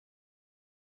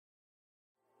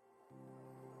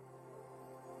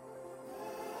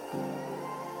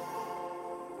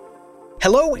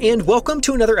Hello and welcome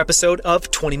to another episode of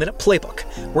 20-Minute Playbook,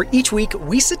 where each week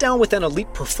we sit down with an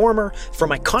elite performer, from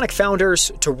iconic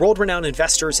founders to world-renowned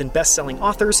investors and best-selling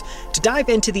authors, to dive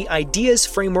into the ideas,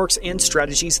 frameworks, and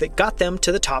strategies that got them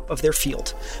to the top of their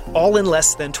field, all in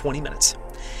less than 20 minutes.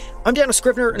 I'm Daniel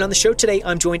Scrivener, and on the show today,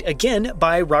 I'm joined again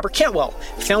by Robert Cantwell,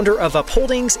 founder of Up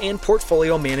Holdings and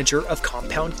portfolio manager of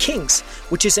Compound Kings,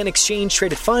 which is an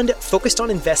exchange-traded fund focused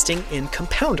on investing in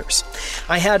compounders.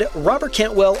 I had Robert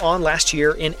Cantwell on last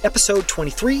year in episode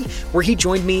 23, where he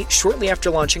joined me shortly after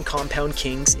launching Compound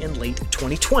Kings in late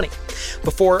 2020.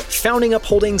 Before founding Up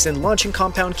Holdings and launching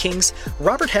Compound Kings,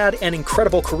 Robert had an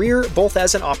incredible career both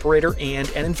as an operator and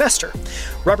an investor.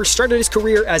 Robert started his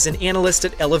career as an analyst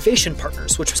at Elevation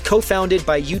Partners, which was co-founded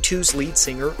by U2's lead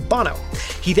singer, Bono.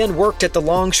 He then worked at the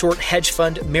long-short hedge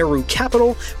fund Meru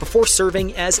Capital before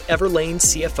serving as Everlane's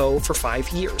CFO for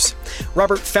 5 years.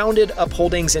 Robert founded Up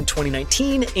Holdings in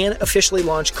 2019 and officially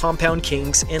launched Compound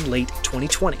Kings in late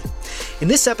 2020. In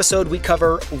this episode, we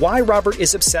cover why Robert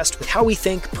is obsessed with how we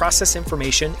think, process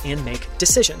information, and make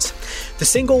decisions. The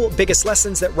single biggest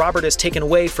lessons that Robert has taken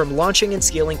away from launching and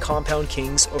scaling Compound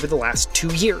Kings over the last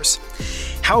 2 years.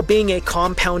 How being a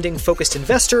compounding-focused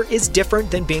investor is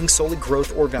different than being solely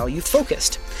growth or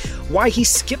value-focused. Why he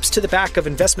skips to the back of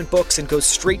investment books and goes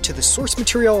straight to the source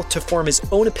material to form his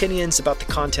own opinions about the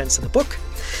contents of the book.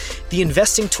 The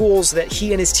investing tools that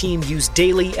he and his team use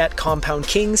daily at Compound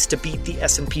Kings to beat the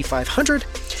S&P 500,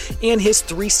 and his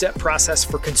 3-step process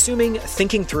for consuming,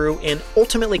 thinking through, and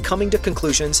ultimately coming to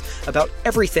conclusions about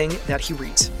everything that he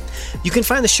reads. You can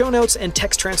find the show notes and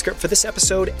text transcript for this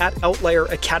episode at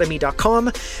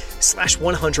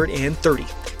outlieracademy.com/130.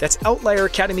 That's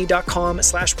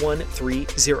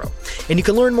outlieracademy.com/130. And you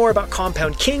can learn more about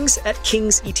Compound Kings at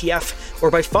Kings ETF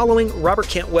or by following Robert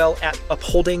Cantwell at Up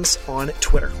Holdings on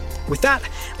Twitter. With that,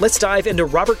 let's dive into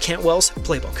Robert Cantwell's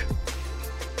playbook.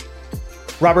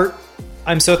 Robert,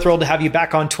 I'm so thrilled to have you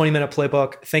back on 20-Minute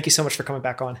Playbook. Thank you so much for coming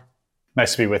back on.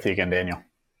 Nice to be with you again, Daniel.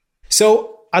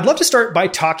 So I'd love to start by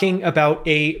talking about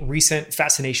a recent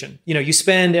fascination. You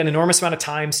spend an enormous amount of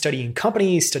time studying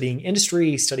companies, studying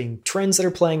industry, studying trends that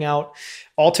are playing out,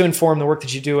 all to inform the work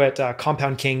that you do at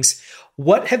Compound Kings.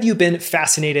 What have you been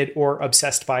fascinated or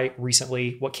obsessed by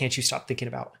recently? What can't you stop thinking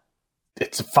about?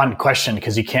 It's a fun question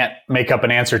because you can't make up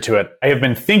an answer to it. I have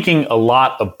been thinking a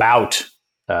lot about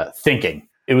thinking.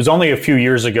 It was only a few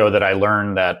years ago that I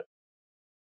learned that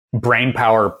brain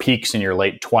power peaks in your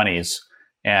late 20s.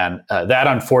 And that,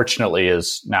 unfortunately,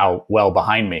 is now well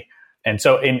behind me. And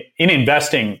so in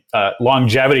investing,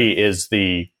 longevity is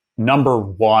the number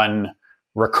one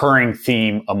recurring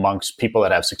theme amongst people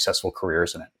that have successful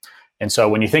careers in it. And so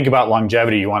when you think about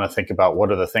longevity, you want to think about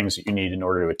what are the things that you need in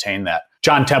order to attain that.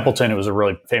 John Templeton, who was a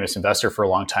really famous investor for a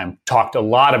long time, talked a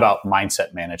lot about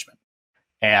mindset management.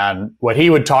 And what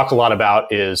he would talk a lot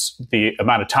about is the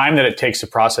amount of time that it takes to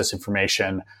process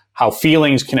information, how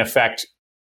feelings can affect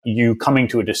you coming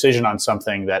to a decision on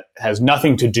something that has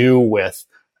nothing to do with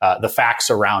the facts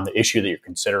around the issue that you're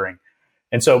considering.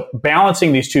 And so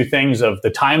balancing these two things of the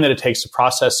time that it takes to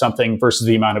process something versus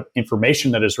the amount of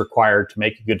information that is required to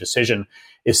make a good decision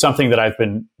is something that I've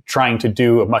been trying to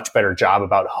do a much better job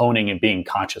about honing and being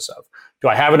conscious of. Do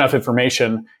I have enough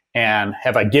information, and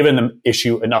have I given the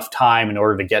issue enough time in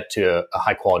order to get to a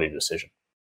high quality decision?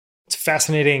 It's a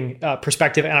fascinating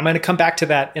perspective. And I'm going to come back to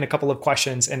that in a couple of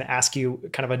questions and ask you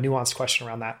kind of a nuanced question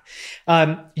around that.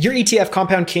 Your ETF,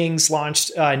 Compound Kings,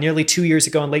 launched nearly 2 years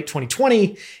ago in late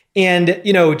 2020. And,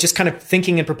 just kind of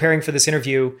thinking and preparing for this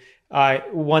interview,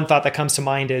 one thought that comes to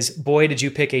mind is, boy, did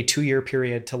you pick a 2-year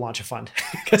period to launch a fund?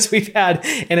 Because we've had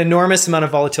an enormous amount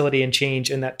of volatility and change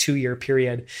in that 2-year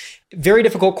period. Very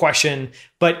difficult question.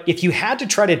 But if you had to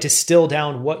try to distill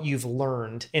down what you've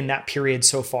learned in that period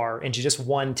so far into just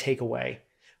one takeaway,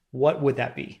 what would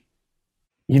that be?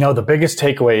 The biggest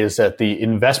takeaway is that the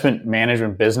investment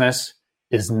management business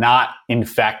is not, in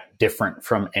fact, different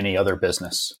from any other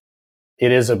business.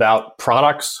 It is about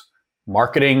products,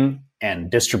 marketing,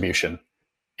 and distribution.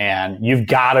 And you've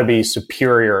got to be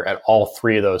superior at all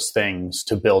three of those things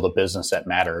to build a business that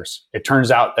matters. It turns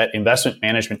out that investment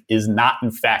management is not, in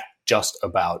fact, just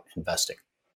about investing.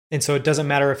 And so it doesn't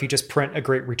matter if you just print a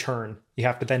great return. You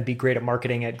have to then be great at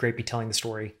marketing it, great at telling the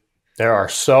story. There are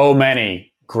so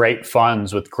many great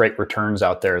funds with great returns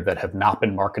out there that have not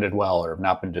been marketed well or have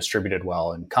not been distributed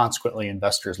well, and consequently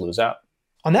investors lose out.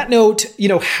 On that note,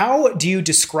 how do you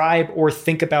describe or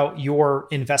think about your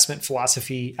investment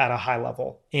philosophy at a high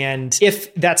level? And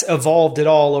if that's evolved at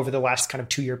all over the last kind of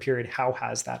 2-year period, how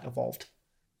has that evolved?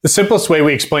 The simplest way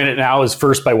we explain it now is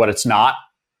first by what it's not.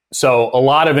 So a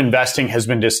lot of investing has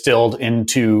been distilled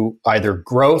into either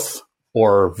growth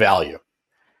or value.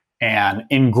 And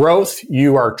in growth,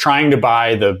 you are trying to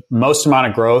buy the most amount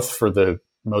of growth for the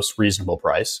most reasonable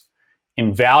price.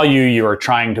 In value, you are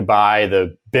trying to buy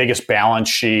the biggest balance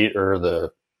sheet or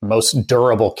the most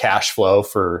durable cash flow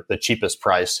for the cheapest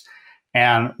price.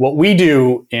 And what we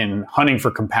do in hunting for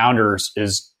compounders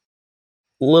is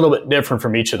a little bit different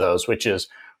from each of those, which is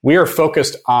we are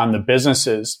focused on the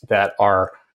businesses that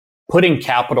are putting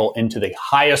capital into the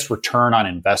highest return on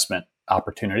investment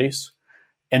opportunities,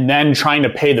 and then trying to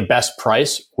pay the best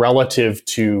price relative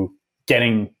to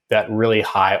getting that really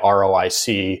high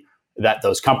ROIC that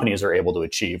those companies are able to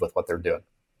achieve with what they're doing.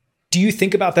 Do you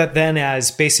think about that then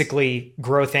as basically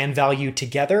growth and value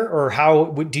together, or how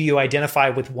do you identify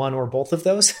with one or both of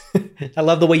those? I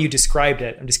love the way you described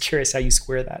it. I'm just curious how you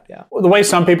square that. Yeah. Well, the way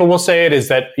some people will say it is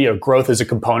that growth is a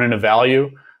component of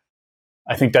value.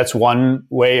 I think that's one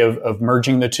way of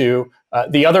merging the two.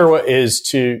 The other is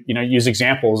to use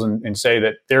examples and say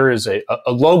that there is a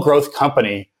low growth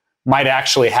company might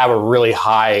actually have a really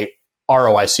high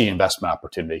ROIC investment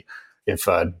opportunity if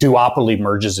a duopoly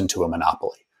merges into a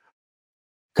monopoly.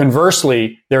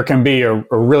 Conversely, there can be a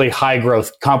really high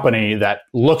growth company that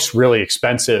looks really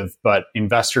expensive, but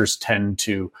investors tend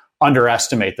to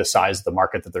underestimate the size of the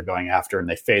market that they're going after, and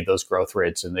they fade those growth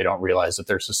rates, and they don't realize that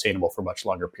they're sustainable for much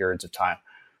longer periods of time.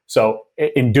 So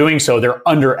in doing so, they're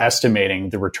underestimating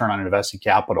the return on invested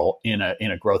capital in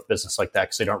a growth business like that,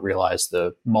 because they don't realize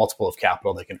the multiple of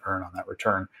capital they can earn on that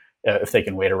return if they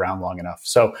can wait around long enough.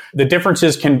 So the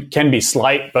differences can be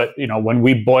slight, but when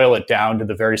we boil it down to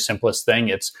the very simplest thing,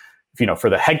 it's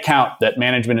for the headcount that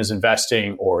management is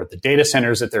investing or the data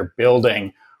centers that they're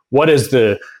building, what is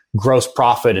the gross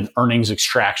profit and earnings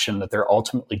extraction that they're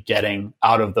ultimately getting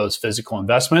out of those physical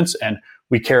investments? And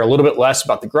we care a little bit less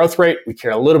about the growth rate, we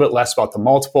care a little bit less about the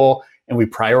multiple, and we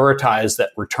prioritize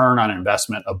that return on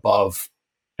investment above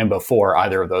and before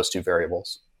either of those two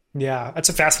variables. Yeah, that's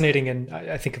a fascinating and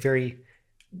I think a very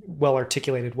well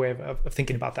articulated way of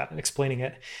thinking about that and explaining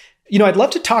it. I'd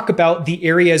love to talk about the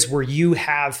areas where you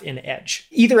have an edge,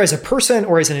 either as a person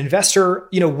or as an investor.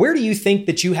 Where do you think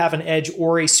that you have an edge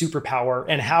or a superpower,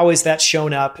 and how is that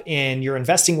shown up in your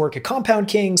investing work at Compound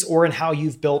Kings or in how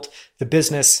you've built the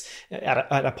business at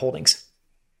Upholdings?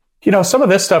 Some of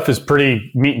this stuff is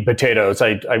pretty meat and potatoes.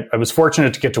 I was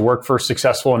fortunate to get to work for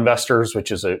successful investors,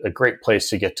 which is a great place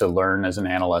to get to learn as an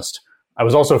analyst. I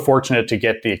was also fortunate to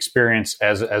get the experience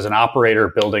as an operator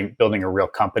building a real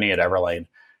company at Everlane.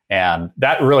 And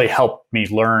that really helped me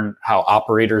learn how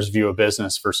operators view a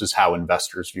business versus how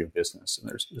investors view a business. And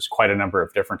there's quite a number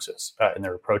of differences in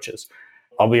their approaches.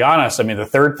 I'll be honest, the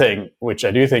third thing, which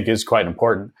I do think is quite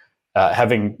important,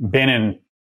 having been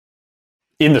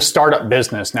in the startup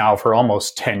business now for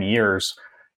almost 10 years,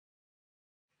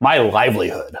 my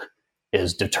livelihood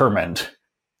is determined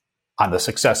on the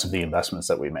success of the investments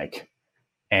that we make.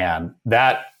 And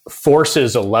that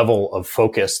forces a level of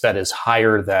focus that is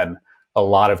higher than a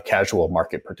lot of casual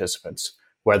market participants,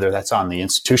 whether that's on the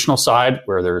institutional side,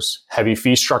 where there's heavy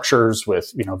fee structures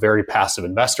with very passive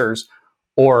investors,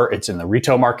 or it's in the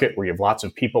retail market where you have lots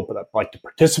of people that like to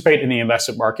participate in the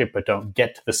investment market but don't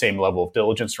get to the same level of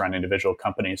diligence around individual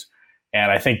companies. And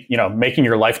I think making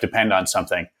your life depend on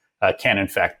something can in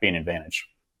fact be an advantage.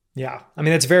 Yeah,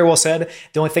 that's very well said.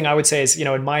 The only thing I would say is,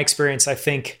 in my experience, I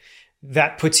think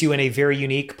that puts you in a very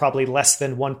unique, probably less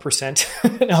than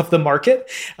 1% of the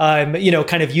market,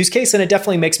 kind of use case. And it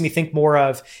definitely makes me think more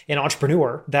of an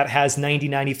entrepreneur that has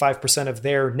 95% of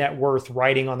their net worth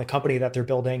riding on the company that they're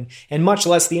building, and much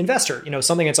less the investor.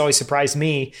 Something that's always surprised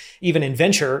me, even in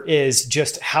venture, is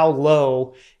just how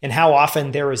low and how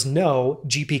often there is no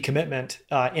GP commitment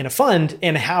in a fund,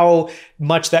 and how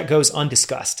much that goes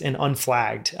undiscussed and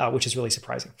unflagged, which is really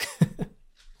surprising.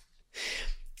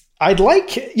 I'd like,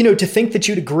 to think that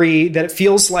you'd agree that it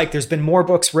feels like there's been more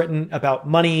books written about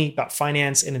money, about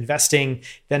finance and investing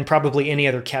than probably any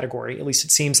other category. At least it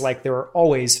seems like there are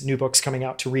always new books coming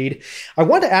out to read. I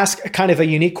want to ask kind of a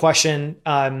unique question,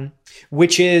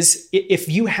 which is if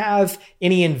you have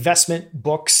any investment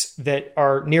books that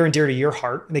are near and dear to your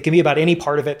heart. They can be about any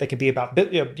part of it. They can be about,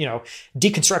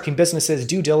 deconstructing businesses,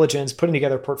 due diligence, putting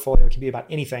together a portfolio. It can be about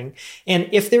anything. And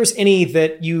if there's any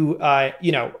that you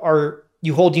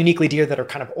hold uniquely dear that are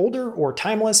kind of older or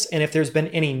timeless, and if there's been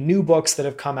any new books that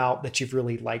have come out that you've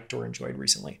really liked or enjoyed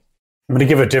recently. I'm going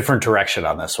to give a different direction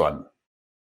on this one,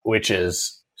 which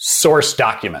is source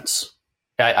documents.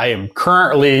 I am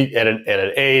currently at an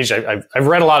age, I've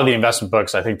read a lot of the investment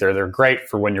books. I think they're great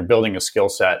for when you're building a skill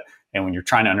set and when you're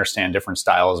trying to understand different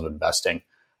styles of investing.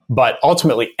 But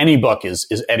ultimately, any book is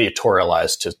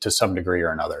editorialized to some degree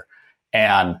or another.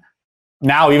 And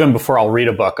now, even before I'll read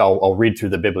a book, I'll read through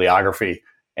the bibliography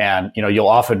And, you'll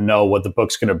often know what the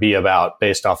book's going to be about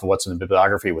based off of what's in the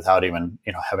bibliography without even,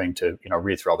 having to,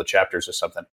 read through all the chapters or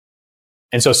something.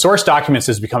 And so source documents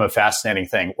has become a fascinating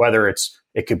thing, whether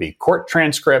it could be court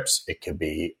transcripts, it could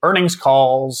be earnings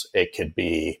calls, it could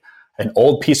be an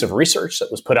old piece of research that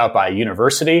was put out by a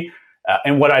university.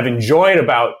 And what I've enjoyed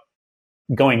about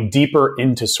going deeper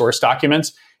into source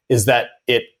documents is that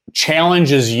it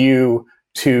challenges you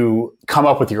to come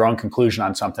up with your own conclusion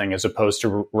on something as opposed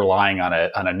to relying on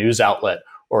a news outlet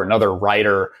or another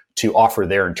writer to offer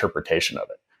their interpretation of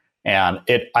it. And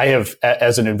I have,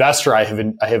 as an investor, I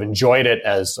have enjoyed it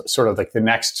as sort of like the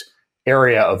next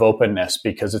area of openness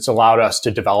because it's allowed us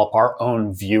to develop our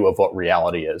own view of what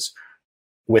reality is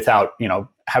without,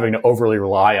 having to overly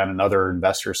rely on another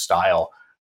investor's style.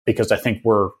 Because I think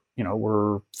we're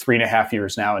 3.5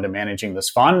 years now into managing this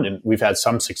fund, and we've had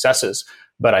some successes,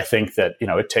 but I think that,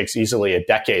 it takes easily a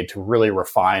decade to really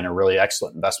refine a really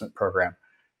excellent investment program.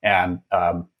 And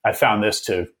I found this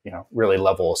to, really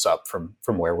level us up from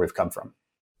where we've come from.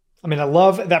 I mean, I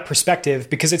love that perspective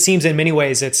because it seems in many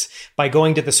ways it's by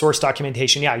going to the source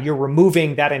documentation. Yeah, you're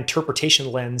removing that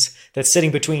interpretation lens that's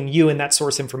sitting between you and that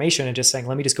source information and just saying,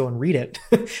 let me just go and read it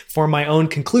for my own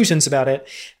conclusions about it.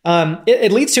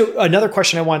 It leads to another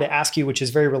question I wanted to ask you, which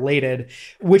is very related,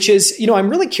 which is, I'm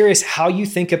really curious how you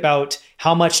think about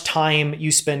how much time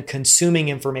you spend consuming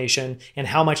information and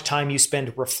how much time you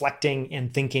spend reflecting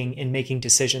and thinking and making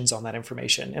decisions on that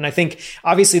information. And I think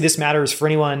obviously this matters for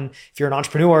anyone. If you're an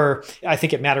entrepreneur, I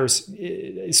think it matters,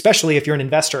 especially if you're an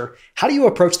investor. How do you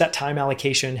approach that time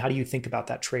allocation? How do you think about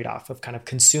that trade-off of kind of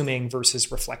consuming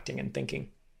versus reflecting and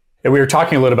thinking? And we were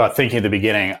talking a little about thinking at the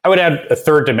beginning. I would add a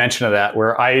third dimension of that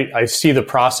where I see the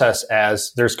process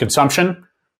as there's consumption,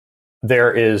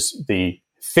 there is the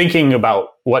thinking about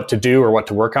what to do or what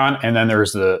to work on. And then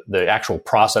there's the actual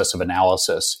process of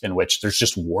analysis in which there's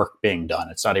just work being done.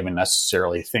 It's not even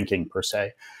necessarily thinking per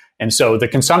se. And so the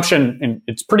consumption, and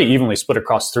it's pretty evenly split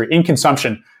across three. In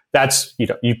consumption, that's,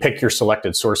 you pick your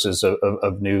selected sources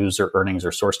of news or earnings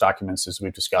or source documents, as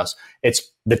we've discussed. It's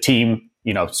the team,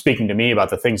 speaking to me about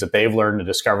the things that they've learned and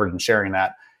discovered and sharing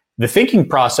that. The thinking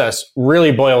process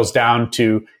really boils down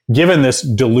to, given this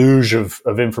deluge of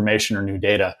information or new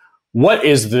data, what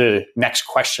is the next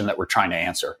question that we're trying to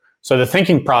answer? So the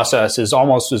thinking process is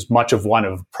almost as much of one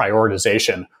of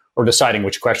prioritization or deciding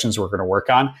which questions we're going to work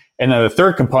on. And then the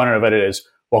third component of it is,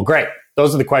 well, great.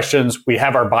 Those are the questions. We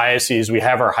have our biases. We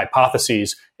have our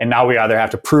hypotheses. And now we either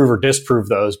have to prove or disprove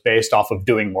those based off of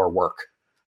doing more work.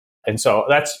 And so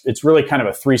it's really kind of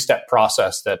a 3-step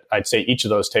process that I'd say each of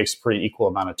those takes a pretty equal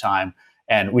amount of time.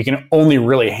 And we can only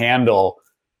really handle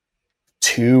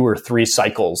 2 or 3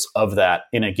 cycles of that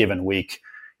in a given week,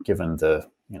 given the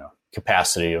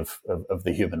capacity of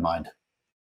the human mind.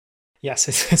 Yes,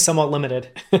 it's somewhat limited.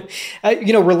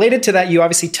 Related to that, you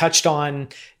obviously touched on,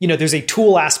 there's a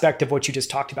tool aspect of what you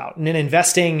just talked about. And in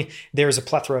investing, there's a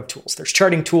plethora of tools. There's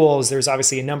charting tools. There's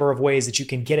obviously a number of ways that you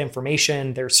can get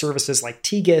information. There's services like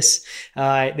Tegus,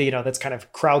 that's kind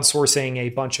of crowdsourcing a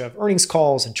bunch of earnings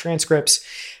calls and transcripts.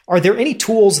 Are there any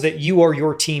tools that you or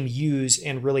your team use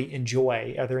and really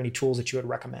enjoy? Are there any tools that you would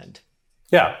recommend?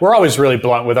 Yeah, we're always really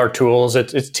blunt with our tools.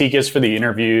 It's Tegus for the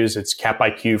interviews. It's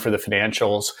CapIQ for the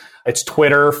financials. It's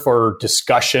Twitter for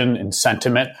discussion and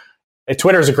sentiment.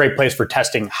 Twitter is a great place for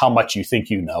testing how much you think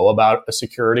you know about a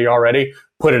security already.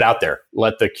 Put it out there.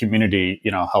 Let the community,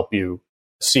 help you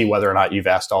see whether or not you've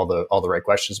asked all the right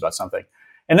questions about something.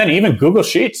 And then even Google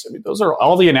Sheets. I mean, those are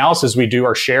all the analysis we do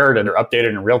are shared and are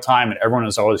updated in real time, and everyone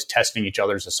is always testing each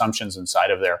other's assumptions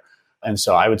inside of there. And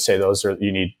so I would say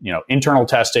you need, internal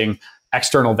testing,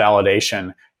 external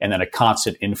validation, and then a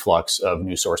constant influx of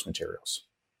new source materials.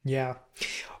 Yeah.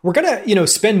 We're going to,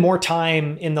 spend more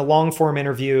time in the long form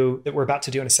interview that we're about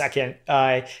to do in a second,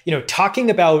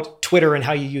 talking about Twitter and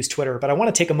how you use Twitter. But I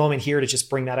want to take a moment here to just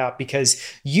bring that up because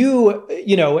as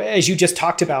you just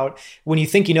talked about, when you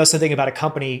think you know something about a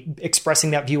company,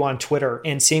 expressing that view on Twitter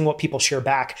and seeing what people share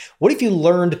back, what have you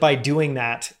learned by doing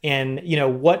that? And,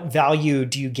 what value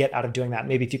do you get out of doing that?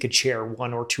 Maybe if you could share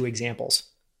 1 or 2 examples.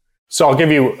 So I'll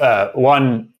give you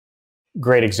one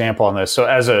great example on this.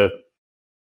 So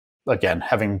again,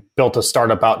 having built a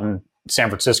startup out in San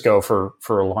Francisco for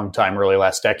a long time, really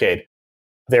last decade,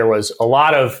 there was a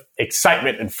lot of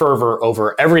excitement and fervor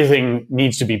over everything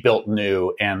needs to be built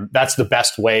new. And that's the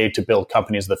best way to build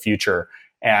companies of the future.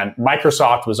 And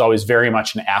Microsoft was always very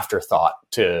much an afterthought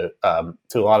to a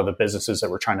lot of the businesses that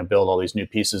were trying to build all these new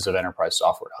pieces of enterprise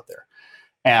software out there.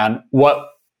 And what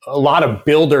a lot of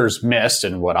builders missed,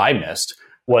 and what I missed,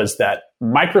 was that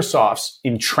Microsoft's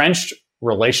entrenched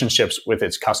relationships with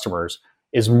its customers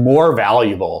is more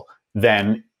valuable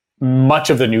than much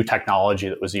of the new technology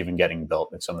that was even getting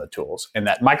built in some of the tools, and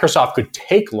that Microsoft could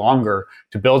take longer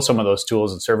to build some of those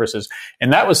tools and services.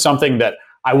 And that was something that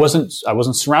I wasn't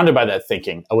surrounded by that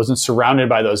thinking. I wasn't surrounded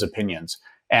by those opinions.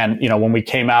 And, when we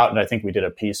came out, and I think we did a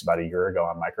piece about a year ago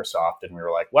on Microsoft, and we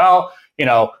were like, well,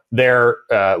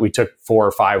 we took 4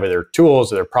 or 5 of their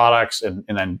tools, of their products, and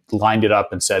then lined it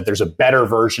up and said, there's a better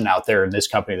version out there in this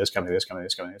company, this company, this company,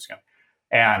 this company, this company.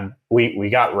 And we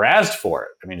got razzed for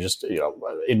it. I mean, just,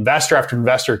 investor after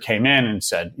investor came in and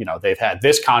said, they've had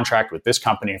this contract with this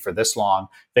company for this long.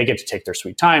 They get to take their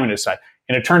sweet time and decide.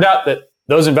 And it turned out that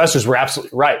those investors were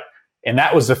absolutely right. And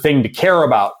that was the thing to care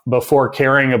about before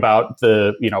caring about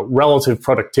the, relative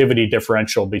productivity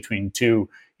differential between 2,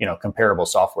 comparable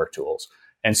software tools.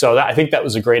 And so I think that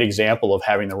was a great example of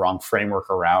having the wrong framework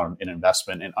around an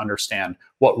investment and understand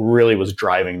what really was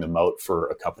driving the moat for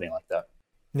a company like that.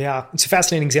 Yeah, it's a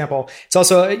fascinating example. It's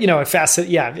also,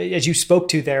 as you spoke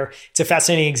to there, it's a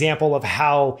fascinating example of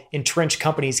how entrenched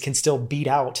companies can still beat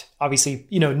out, obviously,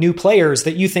 new players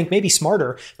that you think may be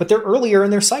smarter, but they're earlier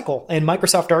in their cycle. And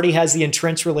Microsoft already has the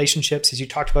entrenched relationships, as you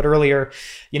talked about earlier,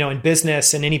 in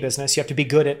business, in any business, you have to be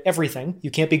good at everything.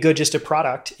 You can't be good just at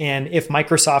product. And if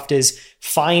Microsoft is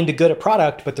fine to good at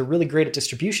product, but they're really great at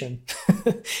distribution,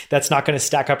 that's not going to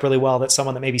stack up really well. That's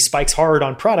someone that maybe spikes hard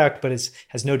on product, but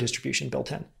has no distribution built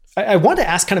in. I want to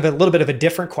ask kind of a little bit of a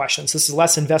different question. So this is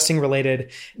less investing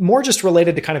related, more just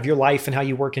related to kind of your life and how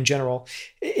you work in general.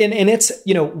 And it's,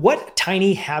 what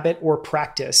tiny habit or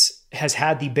practice has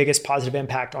had the biggest positive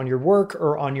impact on your work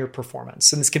or on your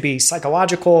performance? And this could be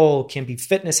psychological, can be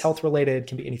fitness, health related,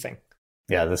 can be anything.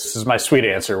 Yeah, this is my sweet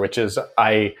answer, which is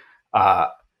I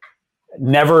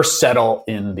never settle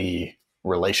in the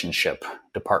relationship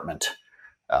department.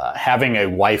 Having a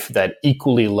wife that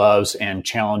equally loves and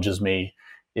challenges me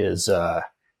is an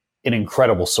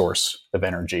incredible source of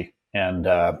energy. And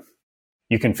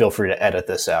you can feel free to edit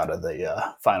this out of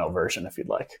the final version if you'd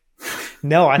like.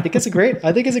 No, I think it's a great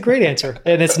answer.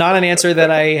 And it's not an answer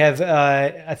that I have,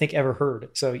 I think, ever heard.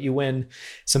 So you win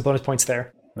some bonus points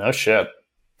there. No shit.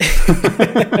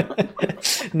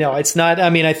 No, it's not. I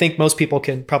mean, I think most people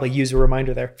can probably use a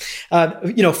reminder there.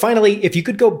 Finally, if you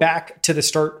could go back to the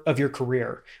start of your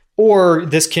career, or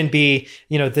this can be,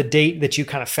 the date that you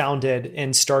kind of founded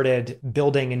and started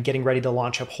building and getting ready to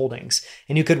launch Up Holdings,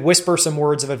 and you could whisper some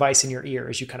words of advice in your ear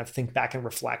as you kind of think back and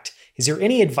reflect. Is there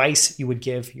any advice you would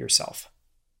give yourself?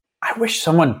 I wish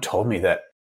someone told me that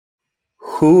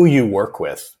who you work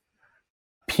with,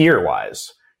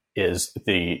 peer-wise, is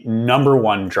the number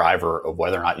one driver of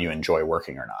whether or not you enjoy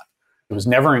working or not. It was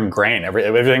never ingrained.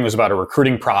 Everything was about a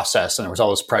recruiting process, and there was all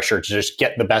this pressure to just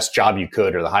get the best job you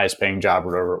could or the highest paying job,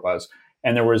 or whatever it was.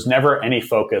 And there was never any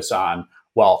focus on,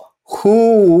 well,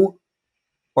 who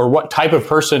or what type of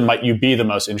person might you be the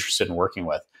most interested in working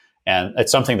with? And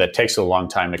it's something that takes a long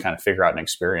time to kind of figure out and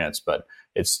experience, but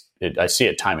I see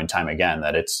it time and time again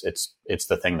that it's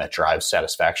the thing that drives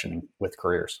satisfaction with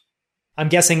careers. I'm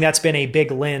guessing that's been a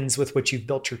big lens with which you've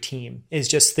built your team, is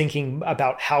just thinking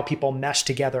about how people mesh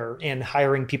together and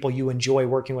hiring people you enjoy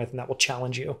working with, and that will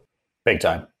challenge you. Big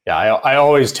time. Yeah, I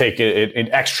always take an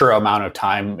extra amount of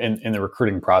time in the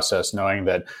recruiting process, knowing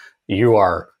that you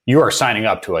are signing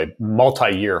up to a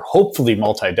multi-year, hopefully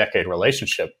multi-decade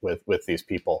relationship with these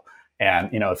people. And,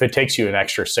 if it takes you an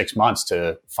extra 6 months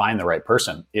to find the right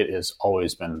person, it has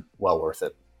always been well worth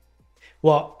it.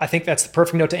 Well, I think that's the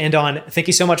perfect note to end on. Thank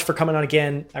you so much for coming on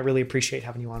again. I really appreciate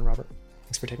having you on, Robert.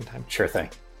 Thanks for taking time. Sure thing.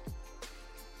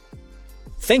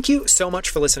 Thank you so much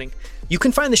for listening. You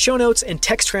can find the show notes and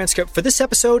text transcript for this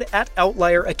episode at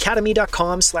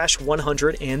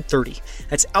outlieracademy.com/130.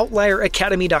 That's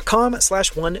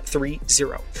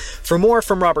outlieracademy.com/130. For more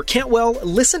from Robert Cantwell,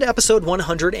 listen to episode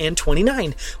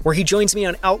 129, where he joins me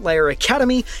on Outlier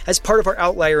Academy as part of our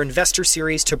Outlier Investor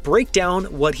Series to break down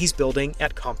what he's building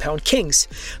at Compound Kings.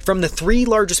 From the 3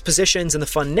 largest positions in the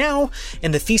fund now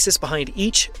and the thesis behind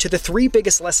each, to the 3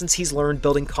 biggest lessons he's learned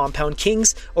building Compound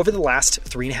Kings over the last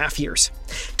 3.5 years.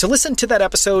 To listen to that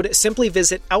episode, simply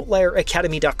visit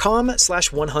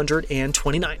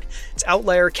outlieracademy.com/129. It's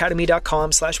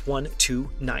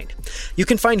outlieracademy.com/129. You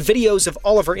can find videos of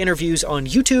all of our interviews on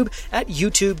YouTube at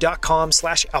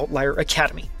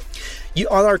youtube.com/outlieracademy.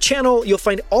 On our channel, you'll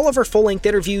find all of our full-length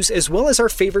interviews as well as our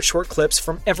favorite short clips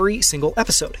from every single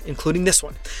episode, including this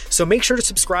one. So make sure to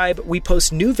subscribe. We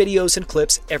post new videos and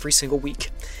clips every single week.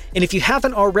 And if you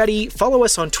haven't already, follow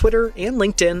us on Twitter and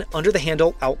LinkedIn under the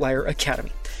handle Outlier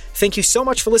Academy. Thank you so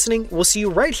much for listening. We'll see you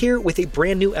right here with a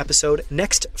brand new episode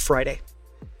next Friday.